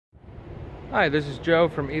Hi, this is Joe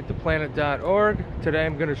from eattheplanet.org. Today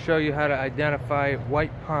I'm going to show you how to identify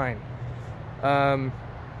white pine.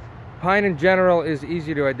 Pine in general is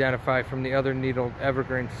easy to identify from the other needled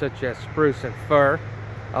evergreens such as spruce and fir.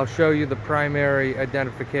 I'll show you the primary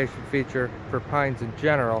identification feature for pines in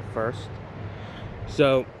general first.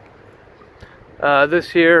 So this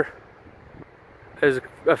here is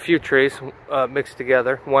a few trees mixed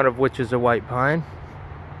together, one of which is a white pine.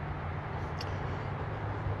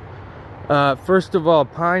 First of all,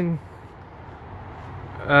 pine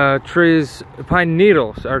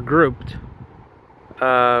needles are grouped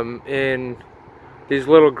in these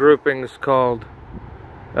little groupings called,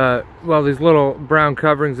 these little brown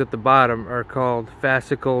coverings at the bottom are called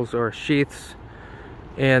fascicles or sheaths,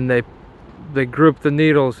 and they group the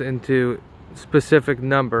needles into specific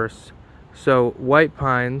numbers. So white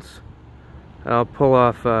pines, I'll pull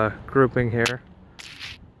off a grouping here.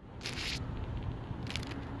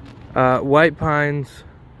 White pines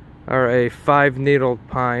are a 5-needled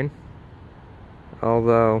pine,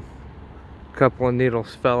 although a couple of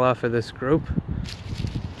needles fell off of this group.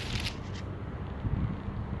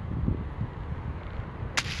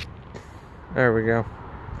 There we go.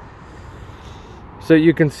 So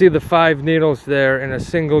you can see the 5 needles there in a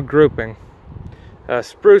single grouping.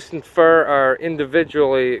 Spruce and fir are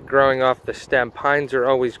individually growing off the stem. Pines are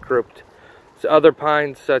always grouped. Other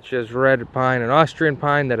pines such as red pine and Austrian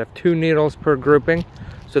pine that have 2 needles per grouping.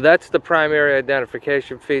 So that's the primary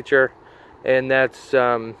identification feature, and that's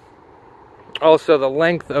also the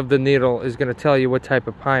length of the needle is going to tell you what type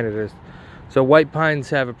of pine it is. So white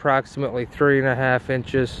pines have approximately 3.5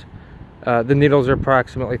 inches. The needles are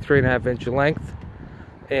approximately 3.5 inch length,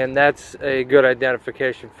 and that's a good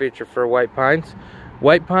identification feature for white pines.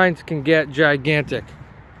 White pines can get gigantic.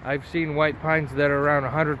 I've seen white pines that are around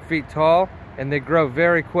 100 feet tall, and they grow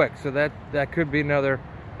very quick, so that could be another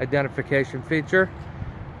identification feature.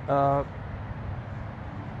 I'll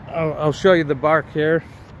show you the bark here.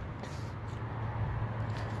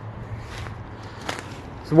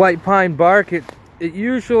 It's white pine bark. It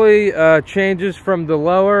usually changes from the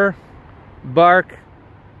lower bark.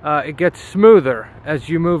 It gets smoother as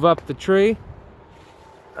you move up the tree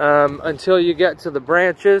until you get to the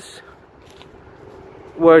branches,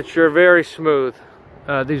 which are very smooth.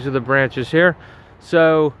 These are the branches here.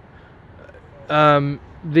 So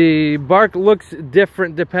the bark looks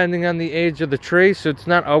different depending on the age of the tree, so it's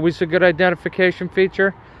not always a good identification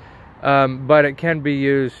feature, but it can be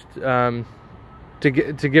used to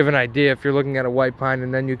give an idea if you're looking at a white pine,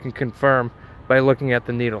 and then you can confirm by looking at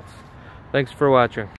the needles. Thanks for watching.